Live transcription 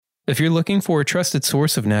If you're looking for a trusted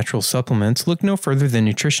source of natural supplements, look no further than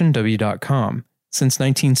nutritionw.com. Since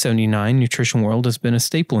 1979, Nutrition World has been a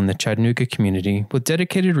staple in the Chattanooga community, with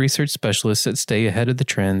dedicated research specialists that stay ahead of the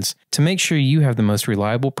trends to make sure you have the most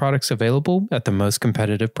reliable products available at the most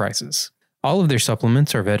competitive prices. All of their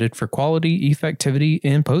supplements are vetted for quality, effectivity,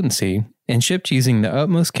 and potency, and shipped using the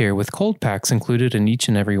utmost care with cold packs included in each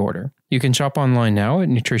and every order. You can shop online now at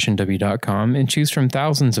nutritionw.com and choose from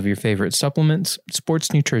thousands of your favorite supplements,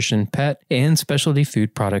 sports nutrition, pet, and specialty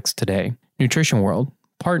food products today. Nutrition World,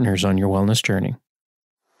 partners on your wellness journey.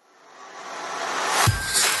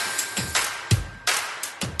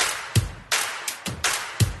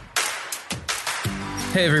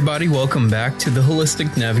 Hey everybody, welcome back to the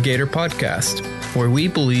Holistic Navigator podcast, where we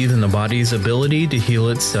believe in the body's ability to heal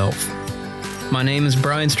itself. My name is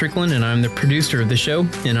Brian Strickland and I'm the producer of the show,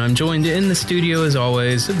 and I'm joined in the studio as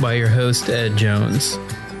always by your host, Ed Jones.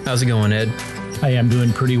 How's it going, Ed? I am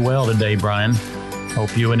doing pretty well today, Brian.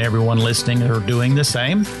 Hope you and everyone listening are doing the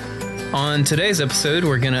same. On today's episode,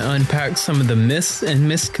 we're going to unpack some of the myths and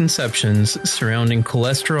misconceptions surrounding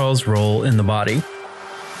cholesterol's role in the body.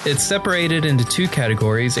 It's separated into two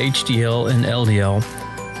categories, HDL and LDL,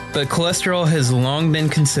 but cholesterol has long been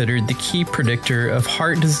considered the key predictor of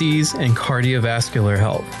heart disease and cardiovascular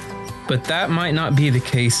health. But that might not be the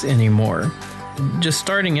case anymore. Just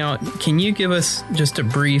starting out, can you give us just a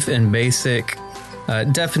brief and basic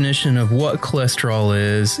definition of what cholesterol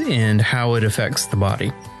is and how it affects the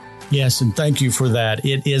body? Yes, and thank you for that.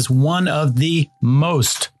 It is one of the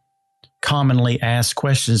most commonly asked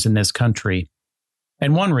questions in this country.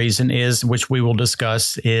 And one reason is, which we will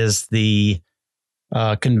discuss, is the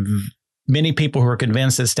many people who are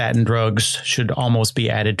convinced that statin drugs should almost be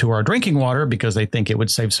added to our drinking water because they think it would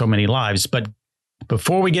save so many lives. But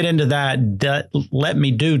before we get into that, let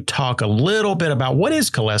me talk a little bit about what is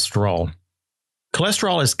cholesterol.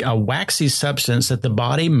 Cholesterol is a waxy substance that the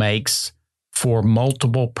body makes for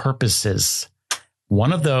multiple purposes.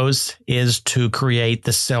 One of those is to create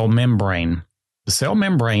the cell membrane. The cell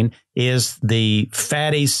membrane is the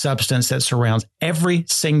fatty substance that surrounds every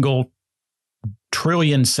single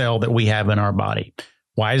trillion cell that we have in our body.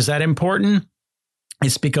 Why is that important?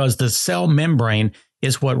 It's because the cell membrane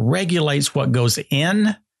is what regulates what goes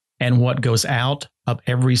in and what goes out of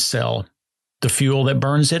every cell, the fuel that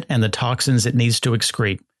burns it and the toxins it needs to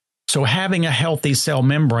excrete. So having a healthy cell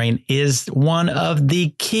membrane is one of the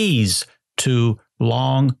keys to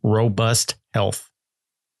long, robust health.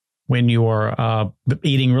 When you are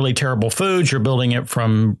eating really terrible foods, you're building it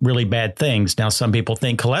from really bad things. Now, some people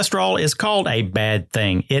think cholesterol is called a bad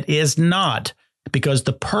thing. It is not, because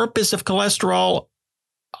the purpose of cholesterol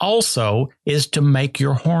also is to make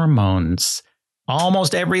your hormones.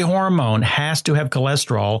 Almost every hormone has to have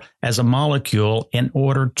cholesterol as a molecule in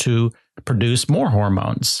order to produce more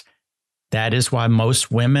hormones. That is why most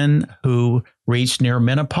women who reach near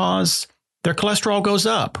menopause, their cholesterol goes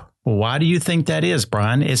up. Why do you think that is,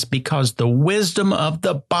 Brian? It's because the wisdom of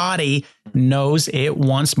the body knows it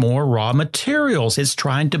wants more raw materials. It's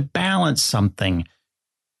trying to balance something.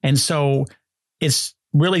 And so it's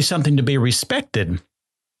really something to be respected.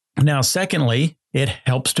 Now, secondly, it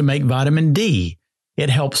helps to make vitamin D.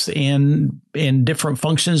 It helps in different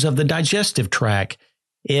functions of the digestive tract.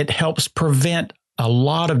 It helps prevent a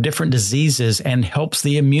lot of different diseases and helps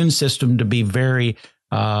the immune system to be very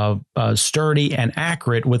sturdy and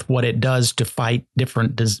accurate with what it does to fight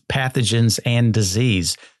different pathogens and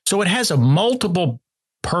disease. So it has a multiple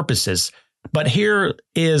purposes, but here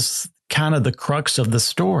is kind of the crux of the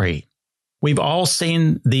story. We've all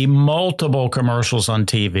seen the multiple commercials on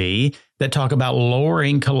TV that talk about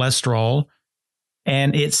lowering cholesterol,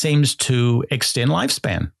 and it seems to extend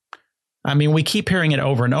lifespan. I mean, we keep hearing it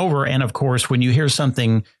over and over. And of course, when you hear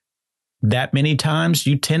something that many times,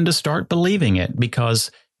 you tend to start believing it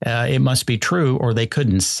because it must be true or they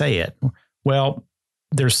couldn't say it. Well,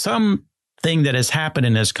 there's something that has happened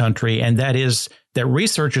in this country, and that is that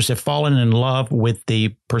researchers have fallen in love with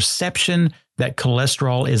the perception that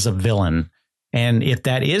cholesterol is a villain. And if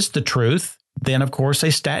that is the truth, then of course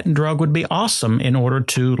a statin drug would be awesome in order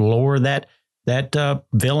to lower that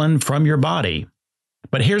villain from your body.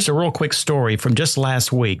 But here's a real quick story from just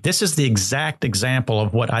last week. This is the exact example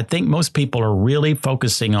of what I think most people are really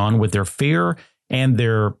focusing on with their fear and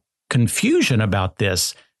their confusion about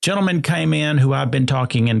this. Gentleman came in who I've been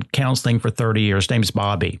talking and counseling for 30 years. His name's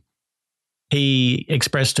Bobby. He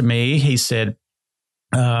expressed to me, he said,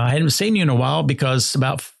 I hadn't seen you in a while because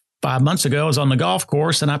about 5 months ago I was on the golf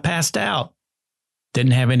course and I passed out.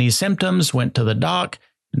 Didn't have any symptoms, went to the doc.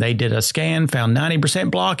 They did a scan, found 90%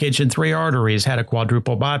 blockage in 3 arteries, had a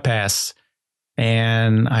quadruple bypass.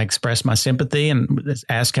 And I expressed my sympathy and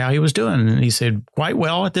asked how he was doing. And he said, quite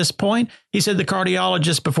well at this point. He said, the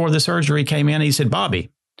cardiologist before the surgery came in. He said, Bobby,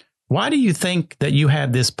 why do you think that you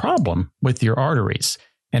have this problem with your arteries?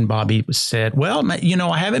 And Bobby said, well,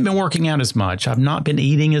 I haven't been working out as much. I've not been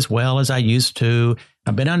eating as well as I used to.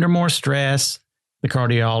 I've been under more stress. The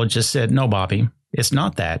cardiologist said, no, Bobby, it's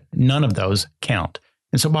not that. None of those count.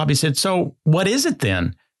 And so Bobby said, so what is it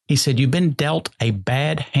then? He said, you've been dealt a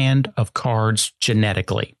bad hand of cards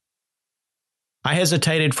genetically. I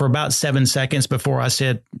hesitated for about 7 seconds before I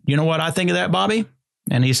said, you know what I think of that, Bobby?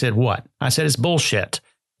 And he said, what? I said, it's bullshit.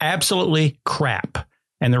 Absolutely crap.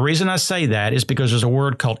 And the reason I say that is because there's a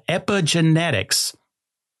word called epigenetics.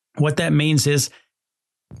 What that means is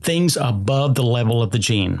things above the level of the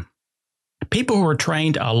gene. People who are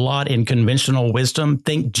trained a lot in conventional wisdom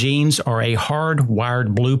think genes are a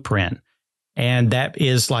hardwired blueprint. And that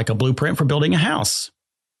is like a blueprint for building a house.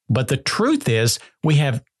 But the truth is we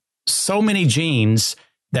have so many genes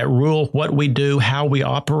that rule what we do, how we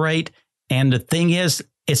operate. And the thing is,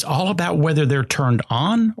 it's all about whether they're turned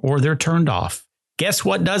on or they're turned off. Guess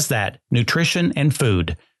what does that? Nutrition and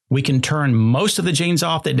food. We can turn most of the genes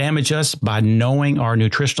off that damage us by knowing our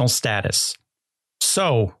nutritional status.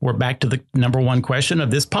 So we're back to the number one question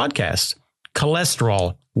of this podcast.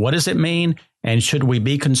 Cholesterol. What does it mean? And should we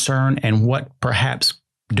be concerned? And what perhaps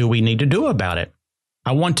do we need to do about it?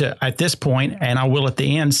 I want to, at this point, and I will at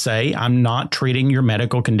the end say, I'm not treating your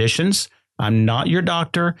medical conditions. I'm not your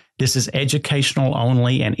doctor. This is educational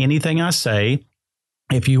only. And anything I say,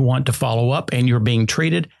 if you want to follow up and you're being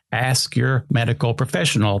treated, ask your medical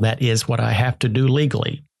professional. That is what I have to do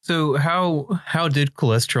legally. So how did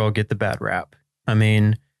cholesterol get the bad rap? I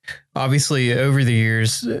mean, obviously, over the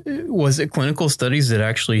years, was it clinical studies that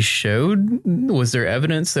actually showed? Was there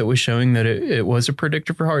evidence that was showing that it was a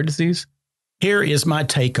predictor for heart disease? Here is my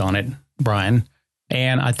take on it, Brian.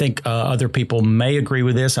 And I think other people may agree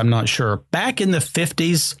with this. I'm not sure. Back in the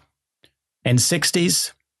 50s and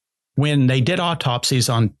 60s, when they did autopsies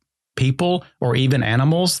on people or even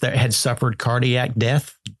animals that had suffered cardiac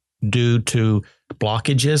death due to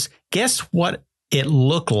blockages, guess what it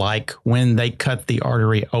looked like when they cut the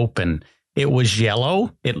artery open? It was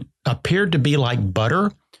yellow. It appeared to be like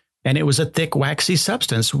butter, and it was a thick, waxy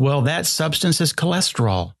substance. Well, that substance is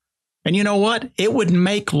cholesterol. And you know what? It would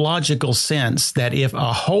make logical sense that if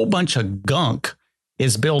a whole bunch of gunk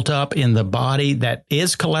is built up in the body that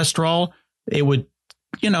is cholesterol, it would,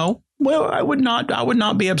 well, I would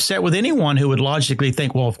not be upset with anyone who would logically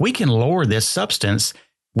think, well, if we can lower this substance,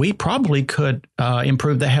 we probably could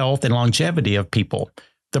improve the health and longevity of people.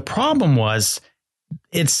 The problem was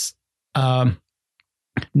it's not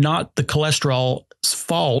the cholesterol's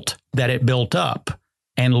fault that it built up,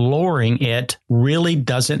 and lowering it really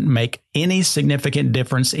doesn't make any significant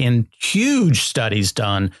difference in huge studies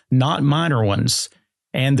done, not minor ones.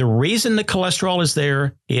 And the reason the cholesterol is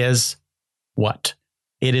there is what?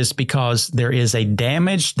 It is because there is a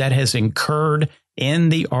damage that has incurred in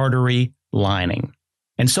the artery lining.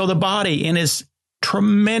 And so the body, in its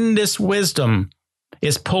tremendous wisdom,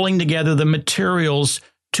 is pulling together the materials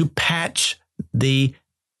to patch the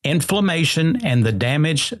inflammation and the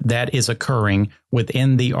damage that is occurring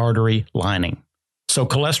within the artery lining. So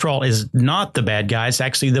cholesterol is not the bad guy. It's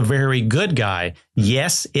actually the very good guy.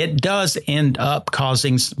 Yes, it does end up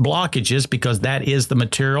causing blockages because that is the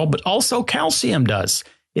material, but also calcium does.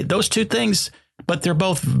 Those two things, but they're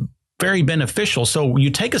both very beneficial. So you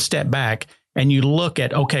take a step back and you look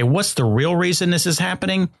at, okay, what's the real reason this is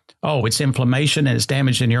happening? Oh, it's inflammation and it's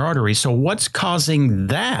damage in your artery. So what's causing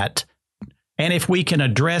that? And if we can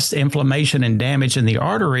address inflammation and damage in the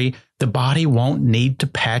artery, the body won't need to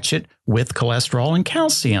patch it with cholesterol and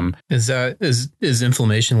calcium. Is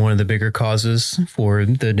inflammation one of the bigger causes for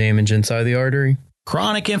the damage inside the artery?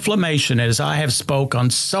 Chronic inflammation, as I have spoke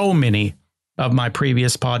on so many of my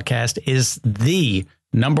previous podcasts, is the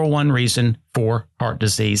number one reason for heart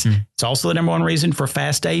disease. It's also the number one reason for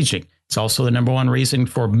fast aging. It's also the number one reason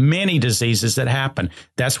for many diseases that happen.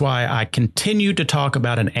 That's why I continue to talk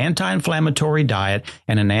about an anti-inflammatory diet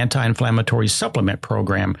and an anti-inflammatory supplement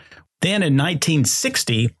program. Then in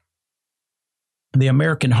 1960, the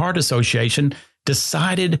American Heart Association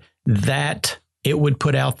decided that it would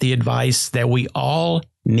put out the advice that we all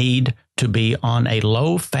need to be on a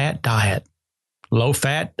low-fat diet. Low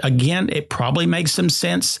fat, again, it probably makes some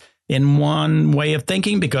sense in one way of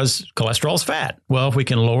thinking because cholesterol is fat. Well, if we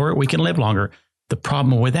can lower it, we can live longer. The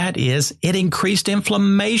problem with that is it increased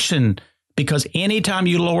inflammation because anytime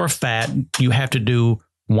you lower fat, you have to do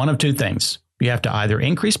one of two things. You have to either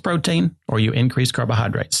increase protein or you increase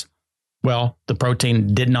carbohydrates. Well, the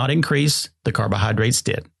protein did not increase, the carbohydrates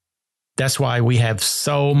did. That's why we have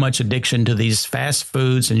so much addiction to these fast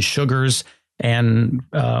foods and sugars and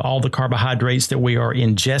all the carbohydrates that we are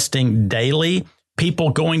ingesting daily.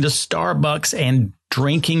 People going to Starbucks and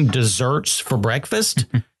drinking desserts for breakfast,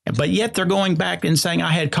 but yet they're going back and saying,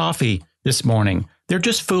 I had coffee this morning. They're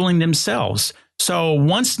just fooling themselves. So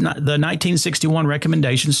once the 1961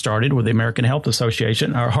 recommendation started with the American Heart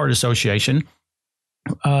Association,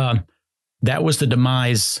 that was the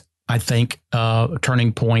demise, I think,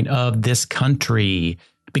 turning point of this country,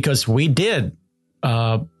 because we did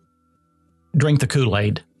drink the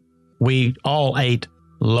Kool-Aid. We all ate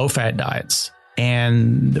low-fat diets,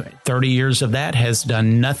 and 30 years of that has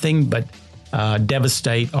done nothing but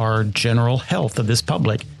devastate our general health of this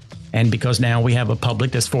public. And because now we have a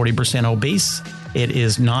public that's 40% obese, it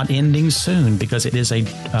is not ending soon because it is a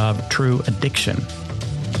true addiction.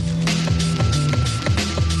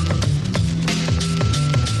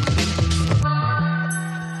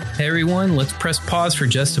 Hey everyone, let's press pause for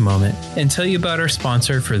just a moment and tell you about our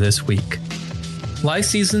sponsor for this week. Life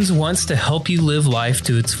Seasons wants to help you live life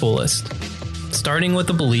to its fullest. Starting with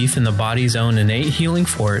a belief in the body's own innate healing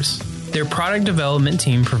force, their product development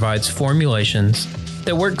team provides formulations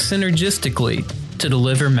that work synergistically to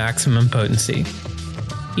deliver maximum potency.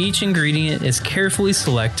 Each ingredient is carefully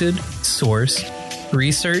selected, sourced,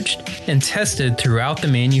 researched, and tested throughout the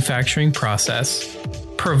manufacturing process,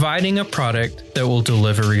 providing a product that will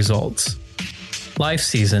deliver results. Life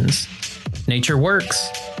Seasons. Nature works.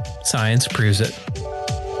 Science proves it.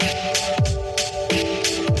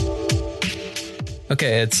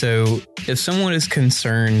 Okay, Ed, so if someone is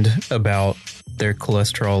concerned about their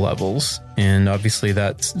cholesterol levels, and obviously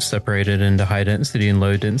that's separated into high density and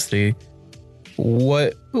low density,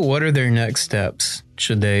 what are their next steps?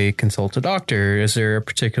 Should they consult a doctor? Is there a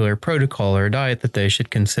particular protocol or diet that they should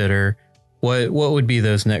consider? What would be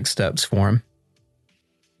those next steps for them?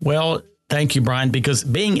 Well, thank you, Brian, because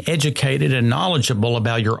being educated and knowledgeable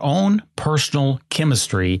about your own personal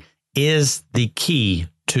chemistry is the key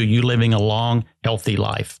to you living a long, healthy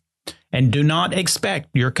life. And do not expect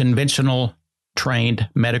your conventional trained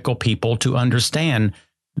medical people to understand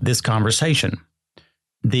this conversation.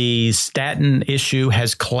 The statin issue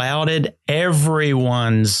has clouded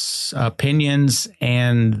everyone's opinions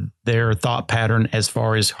and their thought pattern as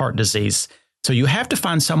far as heart disease. So you have to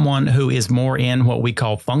find someone who is more in what we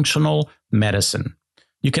call functional medicine.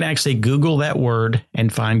 You can actually Google that word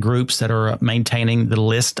and find groups that are maintaining the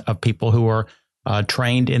list of people who are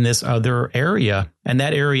trained in this other area. And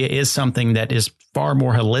that area is something that is far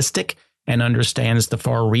more holistic and understands the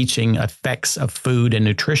far-reaching effects of food and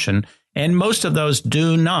nutrition. And most of those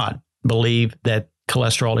do not believe that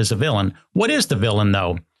cholesterol is a villain. What is the villain,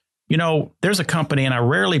 though? You know, there's a company, and I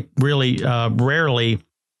rarely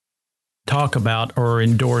talk about or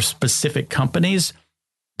endorse specific companies,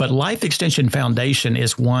 but Life Extension Foundation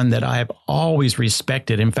is one that I have always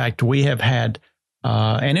respected. In fact, we have had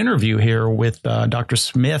an interview here with Dr.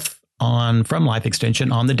 Smith from Life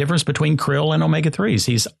Extension on the difference between krill and omega-3s.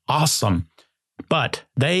 He's awesome. But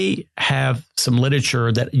they have some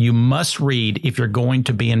literature that you must read if you're going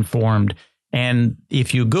to be informed. And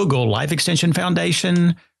if you Google Life Extension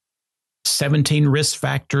Foundation, 17 risk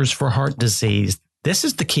factors for heart disease, this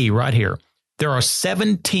is the key right here. There are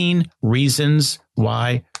 17 reasons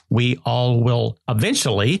why we all will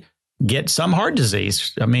eventually get some heart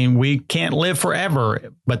disease. I mean, we can't live forever,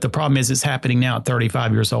 but the problem is it's happening now at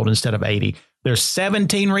 35 years old instead of 80. There's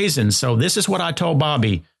 17 reasons. So this is what I told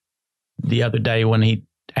Bobby the other day when he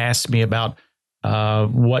asked me about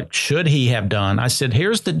what should he have done. I said,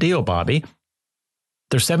 here's the deal, Bobby.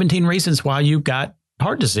 There's 17 reasons why you got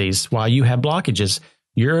heart disease, why you have blockages.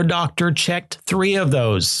 Your doctor checked 3 of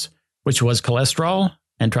those, which was cholesterol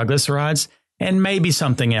and triglycerides and maybe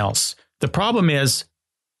something else. The problem is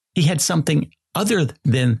he had something other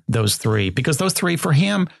than those 3, because those 3 for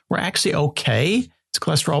him were actually okay. His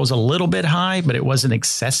cholesterol was a little bit high, but it wasn't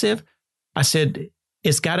excessive. I said,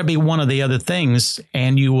 it's got to be one of the other things,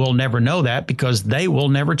 and you will never know that because they will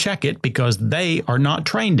never check it because they are not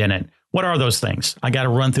trained in it. What are those things? I got to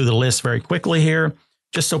run through the list very quickly here,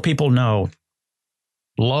 just so people know.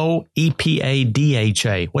 Low EPA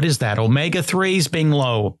DHA. What is that? Omega-3s being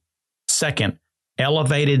low. Second,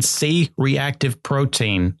 elevated C-reactive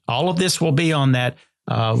protein. All of this will be on that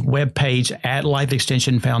webpage at Life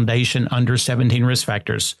Extension Foundation under 17 risk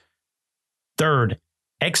factors. Third,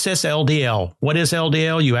 excess LDL. What is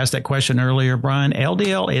LDL? You asked that question earlier, Brian.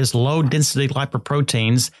 LDL is low-density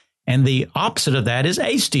lipoproteins, and the opposite of that is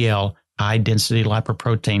HDL, high-density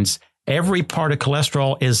lipoproteins. Every part of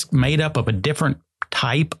cholesterol is made up of a different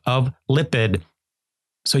type of lipid.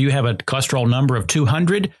 So you have a cholesterol number of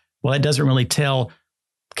 200. Well, that doesn't really tell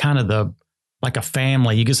kind of like a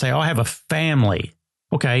family. You could say, oh, I have a family.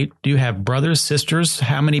 Okay. Do you have brothers, sisters?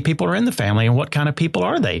 How many people are in the family and what kind of people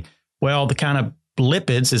are they? Well, the kind of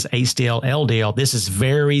lipids is HDL, LDL. This is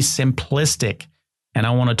very simplistic. And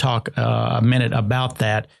I want to talk a minute about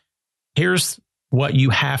that. Here's what you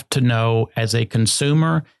have to know as a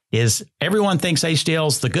consumer is everyone thinks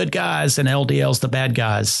HDL's the good guys and LDL's the bad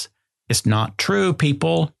guys. It's not true,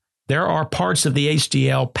 people. There are parts of the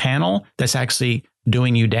HDL panel that's actually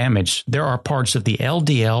doing you damage. There are parts of the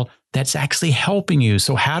LDL that's actually helping you.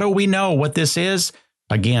 So how do we know what this is?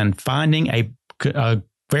 Again, finding a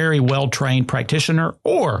very well-trained practitioner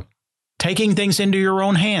or taking things into your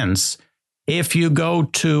own hands. If you go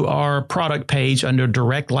to our product page under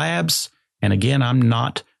Direct Labs, and again, I'm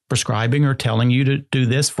not prescribing or telling you to do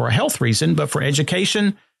this for a health reason, but for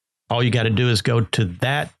education, all you got to do is go to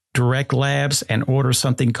that Direct Labs and order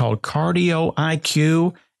something called Cardio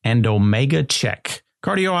IQ and Omega Check.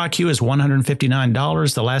 Cardio IQ is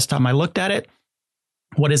 $159 the last time I looked at it.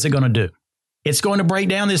 What is it going to do? It's going to break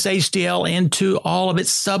down this HDL into all of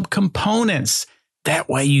its subcomponents. That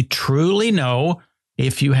way you truly know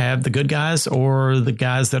if you have the good guys or the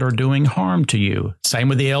guys that are doing harm to you. Same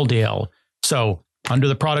with the LDL. So under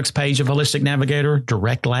the products page of Holistic Navigator,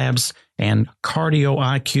 Direct Labs, and Cardio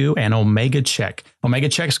IQ and Omega Check. Omega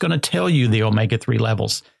Check is going to tell you the omega-3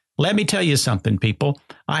 levels. Let me tell you something, people.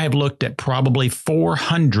 I have looked at probably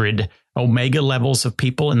 400 omega levels of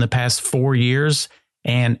people in the past 4 years,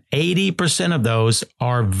 and 80% of those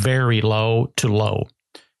are very low to low.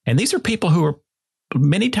 And these are people who are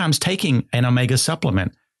many times taking an omega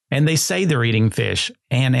supplement, and they say they're eating fish.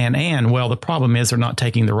 Well, the problem is they're not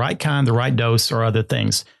taking the right kind, the right dose, or other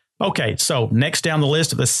things. Okay, so next down the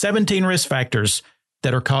list of the 17 risk factors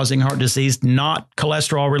that are causing heart disease, not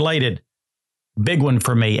cholesterol related. Big one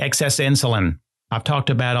for me, excess insulin. I've talked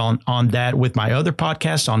about on that with my other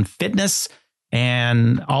podcasts on fitness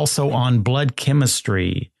and also on blood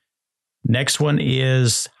chemistry. Next one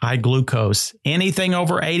is high glucose. Anything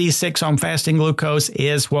over 86 on fasting glucose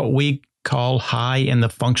is what we call high in the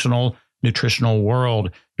functional nutritional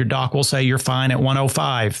world. Your doc will say you're fine at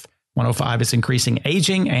 105. 105 is increasing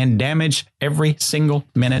aging and damage every single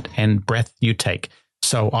minute and breath you take.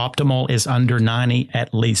 So optimal is under 90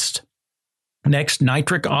 at least. Next,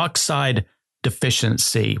 nitric oxide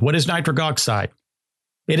deficiency. What is nitric oxide?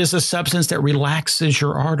 It is a substance that relaxes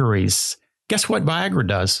your arteries. Guess what Viagra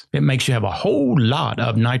does? It makes you have a whole lot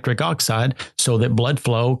of nitric oxide so that blood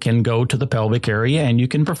flow can go to the pelvic area and you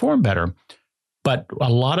can perform better. But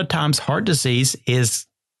a lot of times heart disease is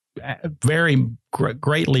very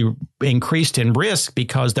greatly increased in risk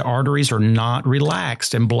because the arteries are not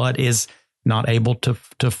relaxed and blood is not able to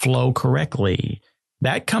flow correctly.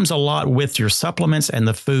 That comes a lot with your supplements and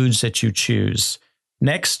the foods that you choose.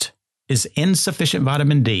 Next is insufficient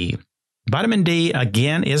vitamin D. Vitamin D,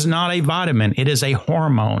 again, is not a vitamin. It is a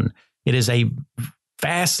hormone. It is a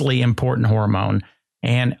vastly important hormone.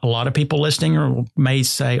 And a lot of people listening may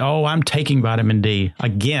say, oh, I'm taking vitamin D.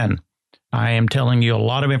 Again, I am telling you a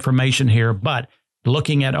lot of information here, but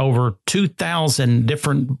looking at over 2,000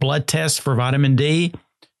 different blood tests for vitamin D,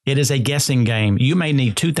 it is a guessing game. You may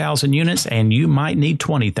need 2,000 units and you might need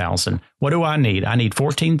 20,000. What do I need? I need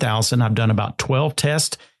 14,000. I've done about 12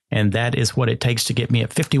 tests, and that is what it takes to get me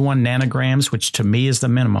at 51 nanograms, which to me is the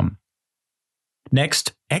minimum.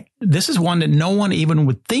 Next, this is one that no one even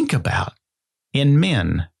would think about. In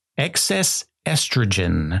men, excess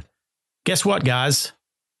estrogen. Guess what, guys?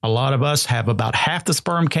 A lot of us have about half the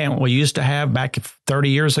sperm count we used to have back 30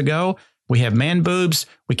 years ago. We have man boobs.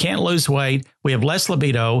 We can't lose weight. We have less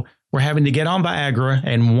libido. We're having to get on Viagra.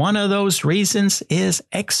 And one of those reasons is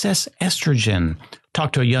excess estrogen.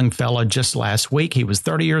 Talked to a young fella just last week. He was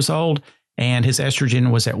 30 years old and his estrogen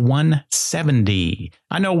was at 170.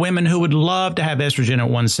 I know women who would love to have estrogen at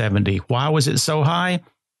 170. Why was it so high?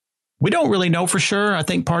 We don't really know for sure. I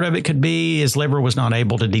think part of it could be his liver was not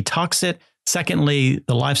able to detox it. Secondly,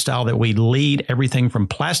 the lifestyle that we lead, everything from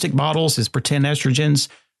plastic bottles is pretend estrogens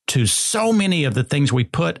to so many of the things we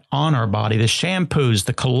put on our body, the shampoos,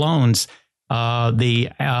 the colognes, the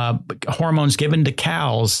hormones given to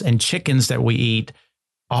cows and chickens that we eat.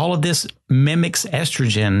 All of this mimics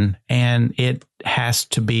estrogen, and it has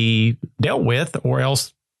to be dealt with, or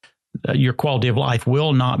else your quality of life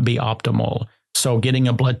will not be optimal. So getting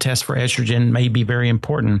a blood test for estrogen may be very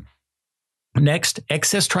important. Next,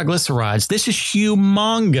 excess triglycerides. This is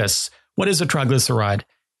humongous. What is a triglyceride?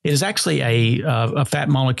 It is actually a fat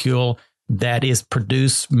molecule that is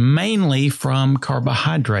produced mainly from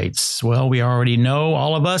carbohydrates. Well, we already know,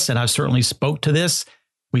 all of us, and I've certainly spoke to this,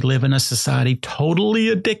 we live in a society totally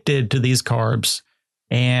addicted to these carbs.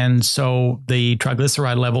 And so the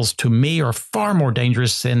triglyceride levels to me are far more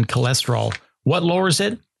dangerous than cholesterol. What lowers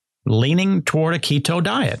it? Leaning toward a keto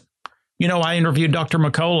diet. You know, I interviewed Dr.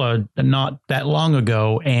 McCullough not that long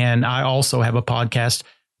ago, and I also have a podcast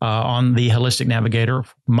on the Holistic Navigator,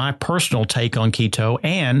 my personal take on keto,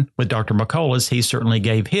 and with Dr. McCullough's, he certainly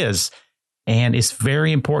gave his. And it's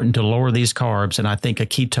very important to lower these carbs. And I think a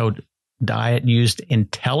keto diet used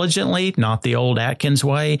intelligently, not the old Atkins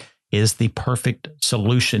way, is the perfect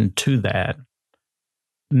solution to that.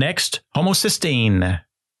 Next, homocysteine.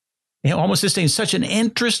 Homocysteine is such an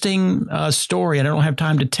interesting story, and I don't have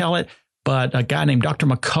time to tell it. But a guy named Dr.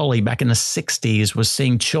 McCulley back in the 60s was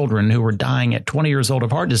seeing children who were dying at 20 years old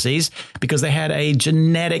of heart disease because they had a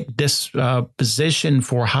genetic disposition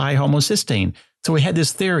for high homocysteine. So we had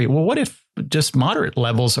this theory, well, what if just moderate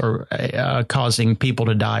levels are causing people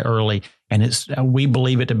to die early? And we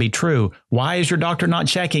believe it to be true. Why is your doctor not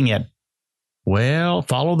checking it? Well,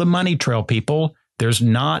 follow the money trail, people. There's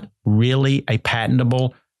not really a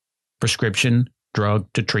patentable prescription drug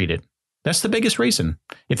to treat it. That's the biggest reason.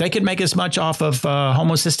 If they could make as much off of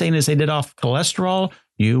homocysteine as they did off cholesterol,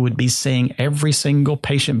 you would be seeing every single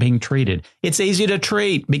patient being treated. It's easy to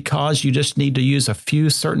treat because you just need to use a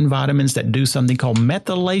few certain vitamins that do something called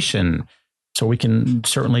methylation. So we can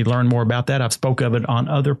certainly learn more about that. I've spoke of it on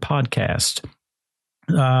other podcasts.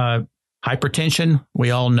 Hypertension,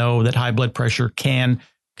 we all know that high blood pressure can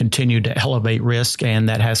continue to elevate risk, and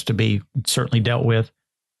that has to be certainly dealt with.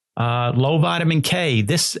 Low vitamin K,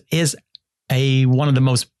 this is one of the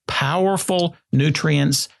most powerful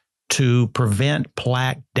nutrients to prevent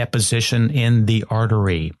plaque deposition in the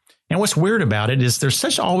artery. And what's weird about it is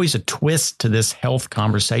there's always a twist to this health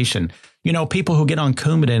conversation. You know, people who get on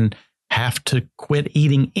Coumadin have to quit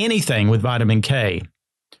eating anything with vitamin K.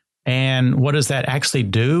 And what does that actually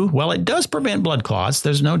do? Well, it does prevent blood clots,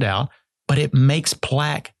 there's no doubt, but it makes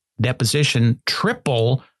plaque deposition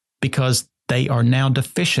triple because they are now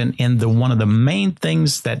deficient in one of the main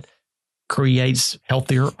things that creates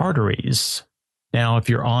healthier arteries. Now, if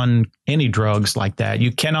you're on any drugs like that,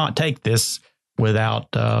 you cannot take this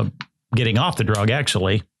without getting off the drug,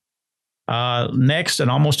 actually. Next, and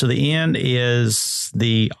almost to the end, is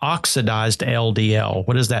the oxidized LDL.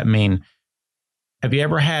 What does that mean? Have you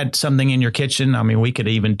ever had something in your kitchen? I mean, we could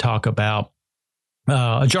even talk about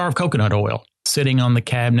a jar of coconut oil sitting on the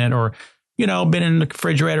cabinet, or been in the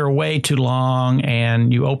refrigerator way too long,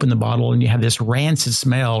 and you open the bottle and you have this rancid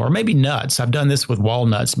smell, or maybe nuts. I've done this with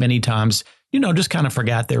walnuts many times, just kind of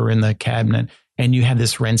forgot they were in the cabinet, and you have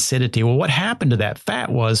this rancidity. Well, what happened to that fat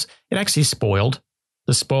was it actually spoiled.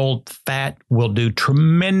 The spoiled fat will do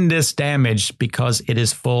tremendous damage because it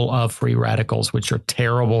is full of free radicals, which are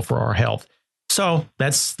terrible for our health. So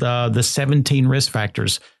that's the 17 risk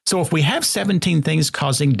factors. So if we have 17 things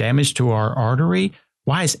causing damage to our artery,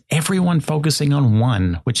 why is everyone focusing on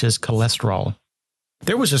one, which is cholesterol?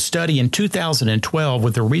 There was a study in 2012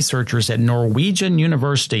 with the researchers at Norwegian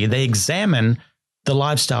University. They examined the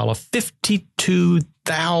lifestyle of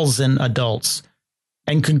 52,000 adults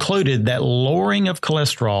and concluded that lowering of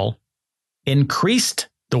cholesterol increased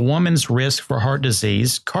the woman's risk for heart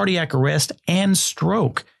disease, cardiac arrest, and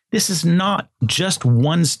stroke. This is not just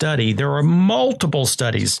one study. There are multiple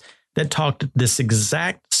studies that talked this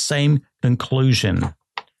exact same conclusion.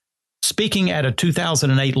 Speaking at a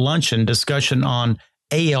 2008 luncheon discussion on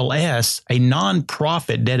ALS, a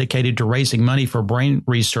nonprofit dedicated to raising money for brain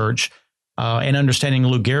research and understanding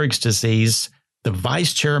Lou Gehrig's disease, the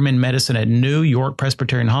vice chairman medicine at New York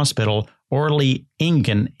Presbyterian Hospital, Orly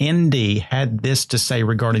Ingen, ND, had this to say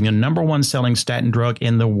regarding the number one selling statin drug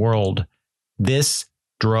in the world. This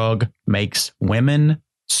drug makes women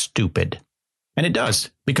stupid. And it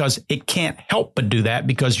does, because it can't help but do that,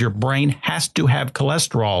 because your brain has to have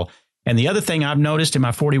cholesterol. And the other thing I've noticed in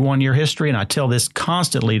my 41-year history, and I tell this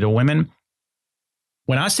constantly to women,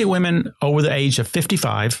 when I see women over the age of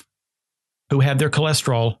 55 who have their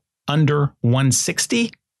cholesterol under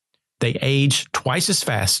 160, they age twice as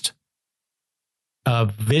fast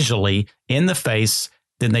visually in the face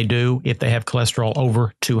than they do if they have cholesterol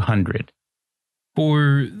over 200.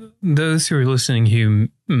 For those who are listening who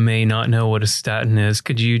may not know what a statin is,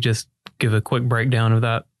 could you just give a quick breakdown of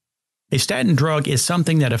that? A statin drug is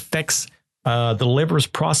something that affects the liver's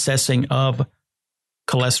processing of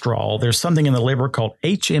cholesterol. There's something in the liver called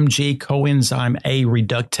HMG coenzyme A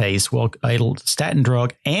reductase. Well, a statin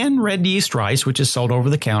drug and red yeast rice, which is sold over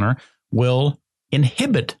the counter, will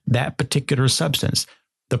inhibit that particular substance.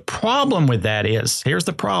 The problem with that is, here's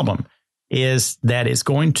the problem, is that it's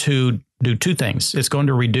going to do two things. It's going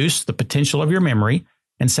to reduce the potential of your memory.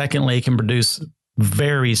 And secondly, it can produce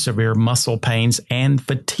very severe muscle pains and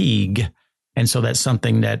fatigue. And so that's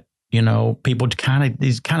something that, people kind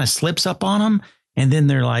of slips up on them. And then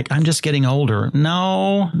they're like, I'm just getting older.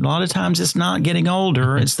 No, a lot of times it's not getting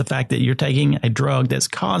older. It's the fact that you're taking a drug that's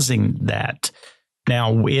causing that.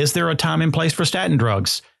 Now, is there a time and place for statin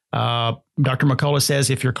drugs? Dr. McCullough says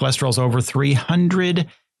if your cholesterol is over 300,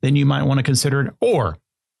 then you might want to consider it. Or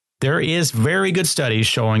there is very good studies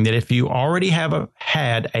showing that if you already have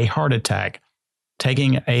had a heart attack,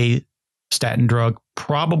 taking a statin drug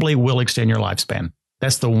probably will extend your lifespan.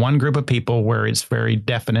 That's the one group of people where it's very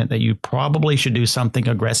definite that you probably should do something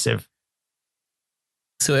aggressive.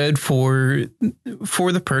 So Ed, for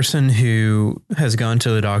the person who has gone to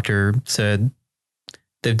the doctor, said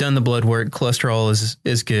they've done the blood work, cholesterol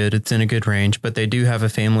is good, it's in a good range, but they do have a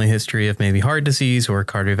family history of maybe heart disease or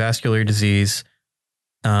cardiovascular disease,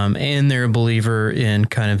 and they're a believer in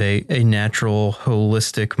kind of a natural,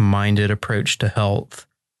 holistic minded approach to health.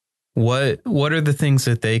 What are the things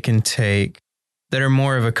that they can take that are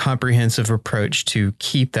more of a comprehensive approach to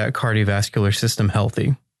keep that cardiovascular system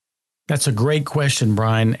healthy? That's a great question,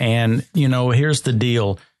 Brian. And, here's the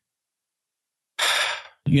deal.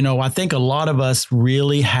 I think a lot of us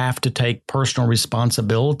really have to take personal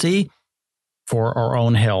responsibility for our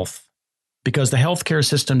own health, because the healthcare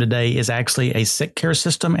system today is actually a sick care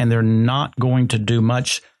system, and they're not going to do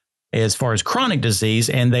much as far as chronic disease,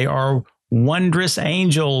 and they are wondrous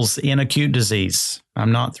angels in acute disease.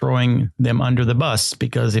 I'm not throwing them under the bus,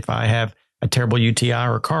 because if I have a terrible UTI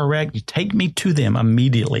or a car wreck, you take me to them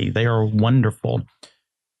immediately. They are wonderful.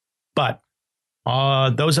 But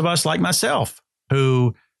those of us like myself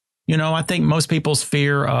who, I think most people's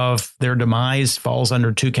fear of their demise falls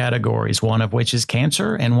under two categories, one of which is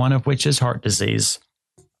cancer and one of which is heart disease.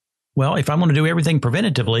 Well, if I'm going to do everything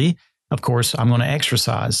preventatively, of course, I'm going to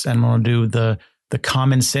exercise and I'm going to do the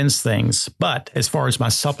common sense things. But as far as my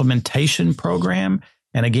supplementation program,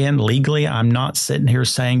 and again, legally, I'm not sitting here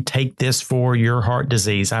saying, take this for your heart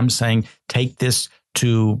disease. I'm saying, take this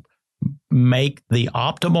to make the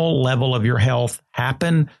optimal level of your health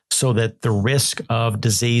happen so that the risk of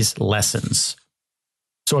disease lessens.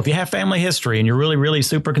 So if you have family history and you're really, really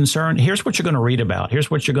super concerned, here's what you're going to read about.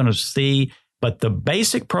 Here's what you're going to see. But the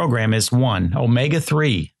basic program is one,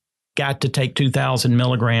 omega-3. Got to take 2,000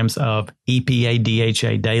 milligrams of EPA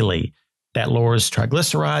DHA daily. That lowers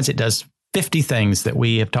triglycerides. It does 50 things that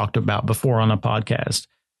we have talked about before on the podcast.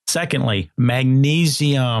 Secondly,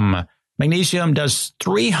 magnesium. Magnesium does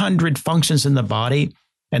 300 functions in the body,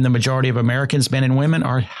 and the majority of Americans, men and women,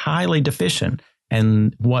 are highly deficient.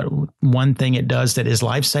 And one thing it does that is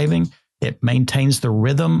life-saving, it maintains the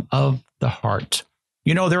rhythm of the heart.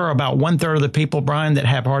 There are about 1/3 of the people, Brian, that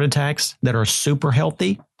have heart attacks that are super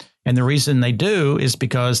healthy. And the reason they do is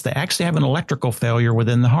because they actually have an electrical failure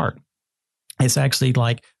within the heart. It's actually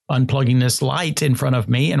like unplugging this light in front of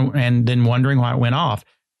me and then wondering why it went off.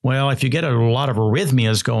 Well, if you get a lot of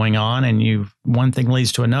arrhythmias going on and one thing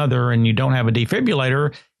leads to another and you don't have a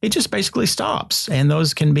defibrillator, it just basically stops. And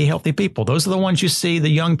those can be healthy people. Those are the ones you see, the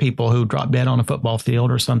young people who drop dead on a football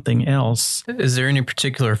field or something else. Is there any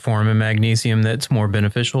particular form of magnesium that's more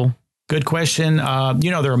beneficial? Good question. There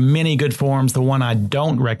are many good forms. The one I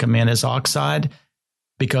don't recommend is oxide,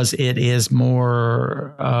 because it is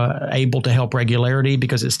more able to help regularity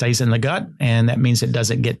because it stays in the gut, and that means it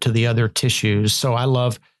doesn't get to the other tissues. So I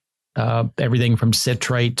love everything from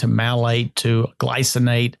citrate to malate to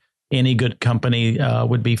glycinate. Any good company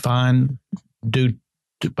would be fine. Do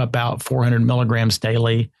about 400 milligrams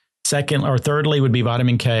daily. Thirdly would be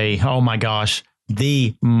vitamin K. Oh my gosh.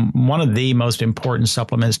 One of the most important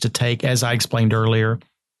supplements to take, as I explained earlier,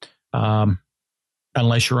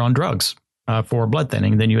 unless you're on drugs for blood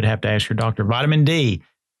thinning, then you would have to ask your doctor. Vitamin D.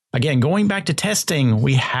 Again, going back to testing,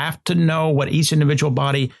 we have to know what each individual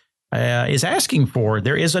body is asking for.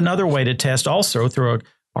 There is another way to test also through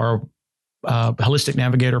our Holistic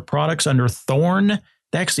Navigator products under Thorne.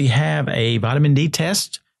 They actually have a vitamin D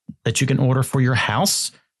test that you can order for your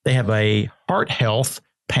house. They have a heart health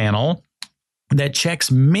panel that checks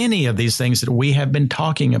many of these things that we have been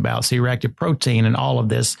talking about, C-reactive protein and all of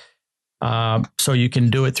this. So you can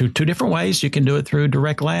do it through two different ways. You can do it through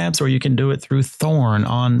Direct Labs, or you can do it through Thorne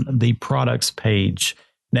on the products page.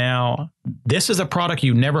 Now, this is a product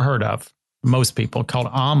you've never heard of, most people, called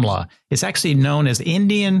Amla. It's actually known as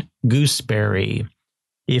Indian gooseberry.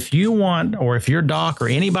 If you want, or if your doc or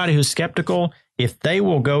anybody who's skeptical, if they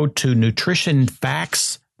will go to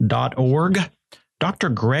nutritionfacts.org, Dr.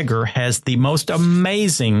 Greger has the most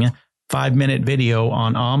amazing 5-minute video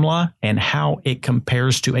on Amla and how it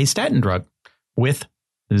compares to a statin drug with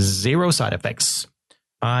 0 side effects.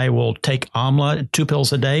 I will take Amla 2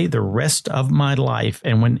 pills a day the rest of my life.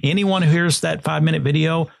 And when anyone who hears that 5-minute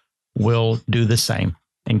video will do the same,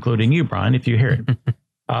 including you, Brian, if you hear it.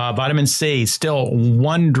 Vitamin C, still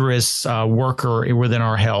wondrous worker within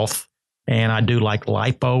our health. And I do like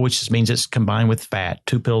lipo, which just means it's combined with fat.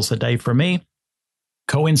 2 pills a day for me.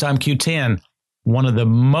 Coenzyme Q10, one of the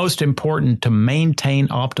most important to maintain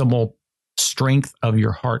optimal strength of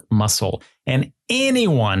your heart muscle. And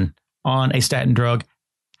anyone on a statin drug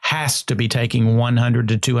has to be taking 100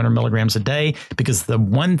 to 200 milligrams a day, because the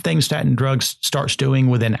one thing statin drugs starts doing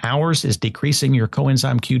within hours is decreasing your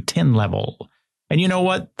coenzyme Q10 level. And you know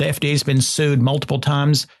what? The FDA has been sued multiple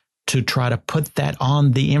times to try to put that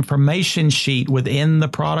on the information sheet within the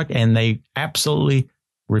product, and they absolutely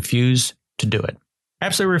refuse to do it.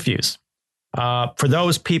 Absolutely refuse. For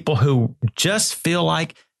those people who just feel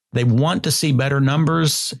like they want to see better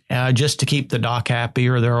numbers just to keep the doc happy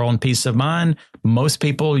or their own peace of mind, most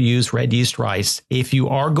people use red yeast rice. If you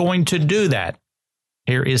are going to do that,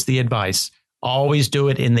 here is the advice. Always do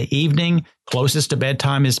it in the evening. Closest to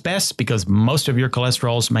bedtime is best, because most of your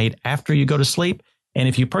cholesterol is made after you go to sleep. And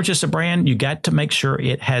if you purchase a brand, you got to make sure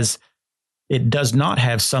it does not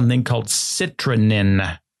have something called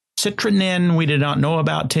citrulline. Citrulline, we did not know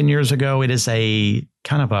about 10 years ago. It is a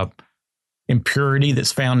kind of a impurity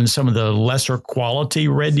that's found in some of the lesser quality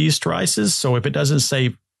red yeast rices. So if it doesn't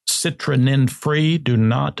say citrulline free, do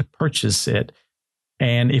not purchase it.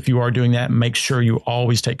 And if you are doing that, make sure you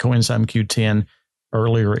always take coenzyme Q10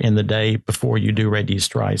 earlier in the day before you do red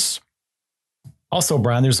yeast rice. Also,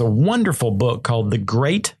 Brian, there's a wonderful book called The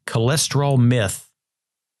Great Cholesterol Myth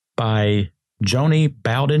by Joni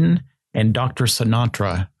Bowden and Dr.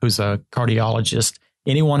 Sinatra, who's a cardiologist.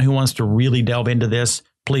 Anyone who wants to really delve into this,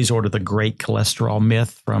 please order The Great Cholesterol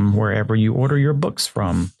Myth from wherever you order your books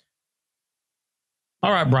from.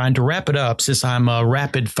 All right, Brian, to wrap it up, since I'm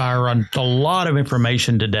rapid fire on a lot of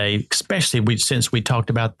information today, especially since we talked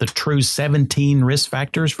about the true 17 risk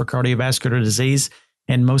factors for cardiovascular disease,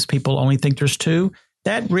 and most people only think there's 2,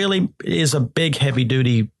 that really is a big, heavy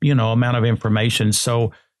duty, amount of information.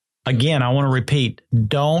 So again, I want to repeat,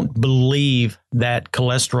 don't believe that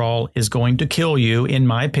cholesterol is going to kill you, in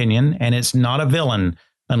my opinion, and it's not a villain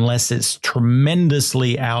unless it's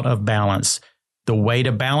tremendously out of balance. The way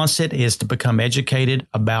to balance it is to become educated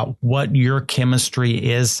about what your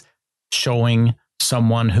chemistry is showing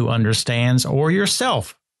someone who understands, or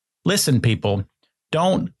yourself. Listen, people,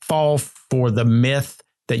 don't fall for the myth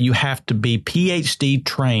that you have to be PhD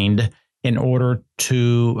trained in order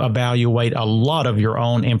to evaluate a lot of your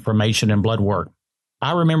own information and blood work.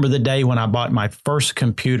 I remember the day when I bought my first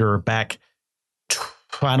computer back,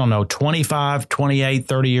 25, 28,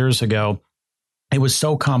 30 years ago. It was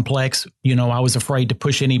so complex. I was afraid to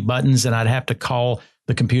push any buttons, and I'd have to call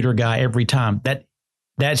the computer guy every time.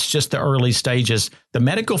 That's just the early stages. The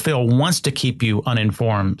medical field wants to keep you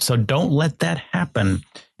uninformed, so don't let that happen.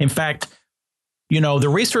 In fact, the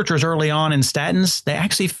researchers early on in statins, they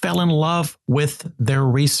actually fell in love with their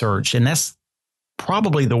research, and that's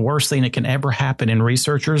probably the worst thing that can ever happen in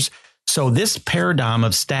researchers. So this paradigm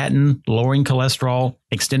of statin, lowering cholesterol,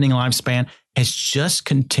 extending lifespan, has just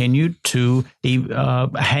continued to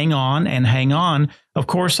hang on. Of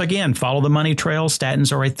course, again, follow the money trail.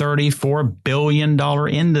 Statins are a $34 billion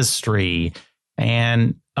industry.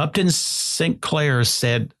 And Upton Sinclair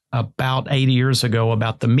said about 80 years ago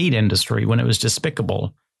about the meat industry when it was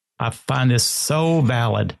despicable. I find this so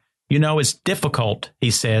valid. It's difficult,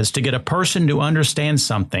 he says, to get a person to understand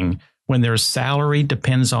something when their salary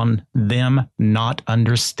depends on them not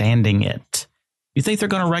understanding it. You think they're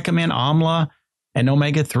going to recommend AMLA and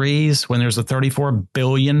omega-3s when there's a $34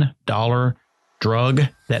 billion drug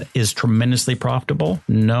that is tremendously profitable?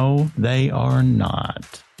 No, they are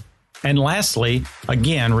not. And lastly,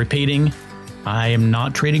 again, repeating, I am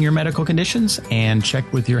not treating your medical conditions, and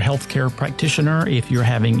check with your healthcare practitioner if you're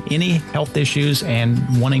having any health issues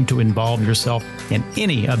and wanting to involve yourself in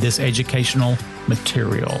any of this educational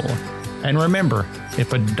material. And remember,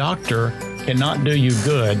 if a doctor cannot do you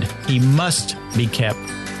good, he must be kept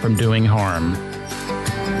from doing harm.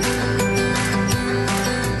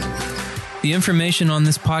 The information on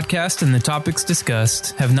this podcast and the topics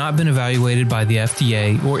discussed have not been evaluated by the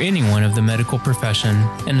FDA or anyone of the medical profession,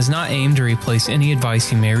 and is not aimed to replace any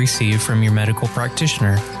advice you may receive from your medical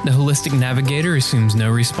practitioner. The Holistic Navigator assumes no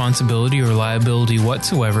responsibility or liability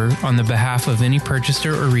whatsoever on the behalf of any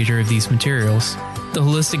purchaser or reader of these materials. The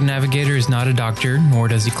Holistic Navigator is not a doctor, nor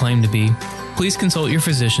does he claim to be. Please consult your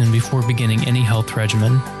physician before beginning any health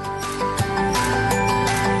regimen.